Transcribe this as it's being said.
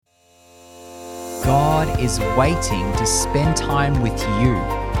God is waiting to spend time with you.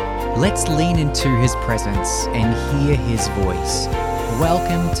 Let's lean into His presence and hear His voice.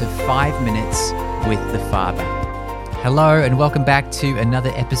 Welcome to 5 Minutes with the Father. Hello and welcome back to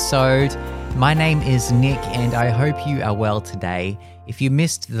another episode. My name is Nick and I hope you are well today. If you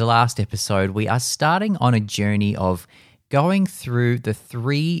missed the last episode, we are starting on a journey of going through the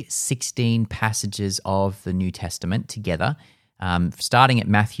 3:16 passages of the New Testament together, starting at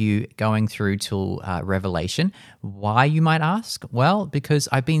Matthew, going through till Revelation. Why, you might ask? Well, because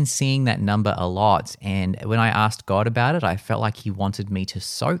I've been seeing that number a lot, and when I asked God about it, I felt like He wanted me to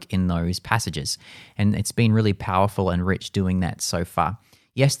soak in those passages, and it's been really powerful and rich doing that so far.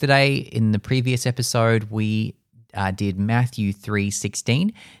 Yesterday, in the previous episode, we did Matthew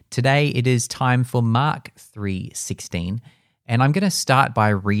 3:16. Today, it is time for Mark 3:16, and I'm going to start by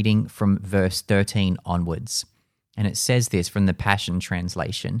reading from verse 13 onwards. And it says this from the Passion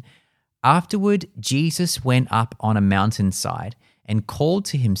Translation. Afterward, Jesus went up on a mountainside and called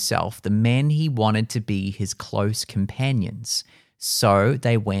to Himself the men He wanted to be His close companions. So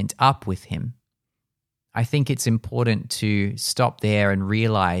they went up with Him. I think it's important to stop there and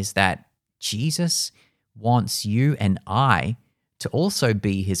realize that Jesus wants you and I to also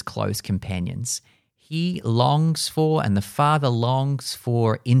be His close companions. He longs for, and the Father longs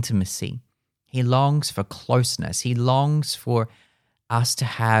for, intimacy. He longs for closeness. He longs for us to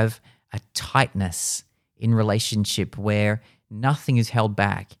have a tightness in relationship where nothing is held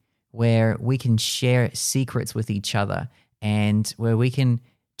back, where we can share secrets with each other, and where we can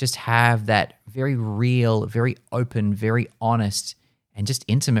just have that very real, very open, very honest, and just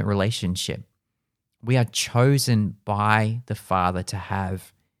intimate relationship. We are chosen by the Father to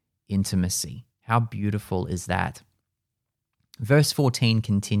have intimacy. How beautiful is that? Verse 14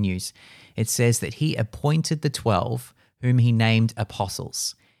 continues. It says that He appointed the 12, whom He named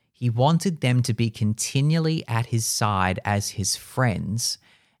apostles. He wanted them to be continually at His side as His friends,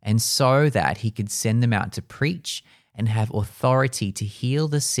 and so that He could send them out to preach and have authority to heal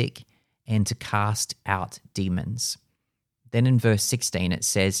the sick and to cast out demons. Then in verse 16 it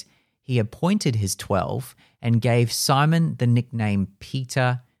says, He appointed His 12 and gave Simon the nickname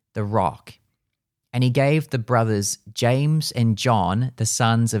Peter the Rock. And He gave the brothers James and John, the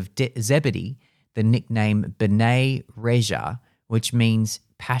sons of Zebedee, the nickname B'nai Rejah, which means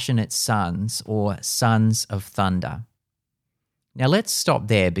passionate sons or sons of thunder. Now let's stop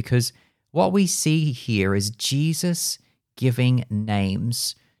there, because what we see here is Jesus giving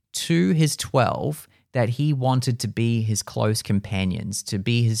names to His 12 that He wanted to be His close companions, to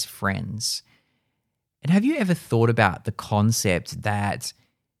be His friends. And have you ever thought about the concept that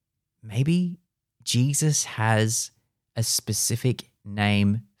maybe Jesus has a specific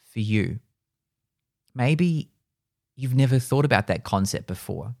name for you? Maybe you've never thought about that concept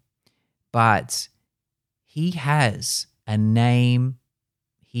before, but He has a name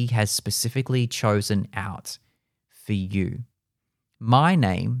He has specifically chosen out for you. My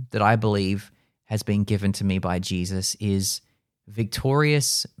name that I believe has been given to me by Jesus is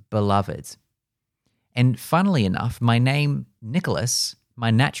Victorious Beloved. And funnily enough, my name, Nicholas,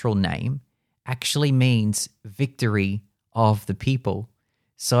 my natural name, actually means victory of the people.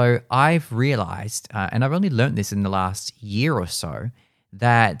 So I've realized, and I've only learned this in the last year or so,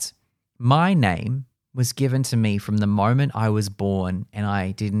 that my name was given to me from the moment I was born and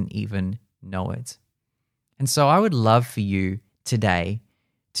I didn't even know it. And so I would love for you today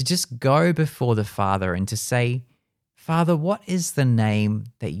to just go before the Father and to say, Father, what is the name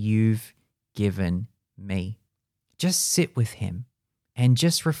that You've given me? Just sit with Him and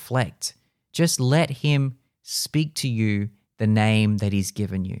just reflect. Just let Him speak to you the name that He's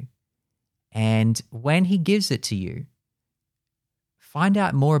given you. And when He gives it to you, find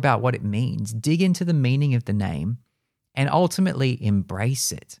out more about what it means. Dig into the meaning of the name and ultimately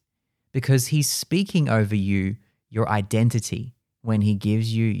embrace it, because He's speaking over you, your identity, when He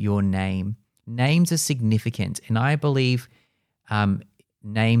gives you your name. Names are significant, and I believe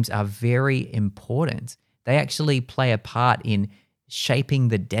names are very important. They actually play a part in shaping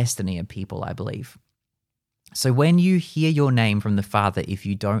the destiny of people, I believe. So when you hear your name from the Father, if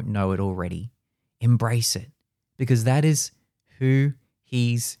you don't know it already, embrace it, because that is who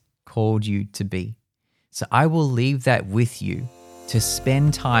He's called you to be. So I will leave that with you to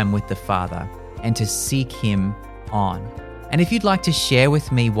spend time with the Father and to seek Him on. And if you'd like to share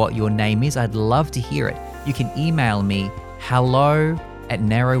with me what your name is, I'd love to hear it. You can email me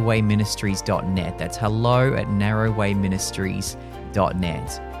hello@narrowwayministries.net. That's hello@narrowwayministries.net.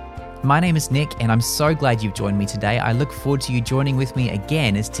 My name is Nick, and I'm so glad you've joined me today. I look forward to you joining with me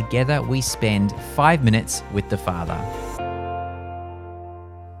again as together we spend 5 minutes with the Father.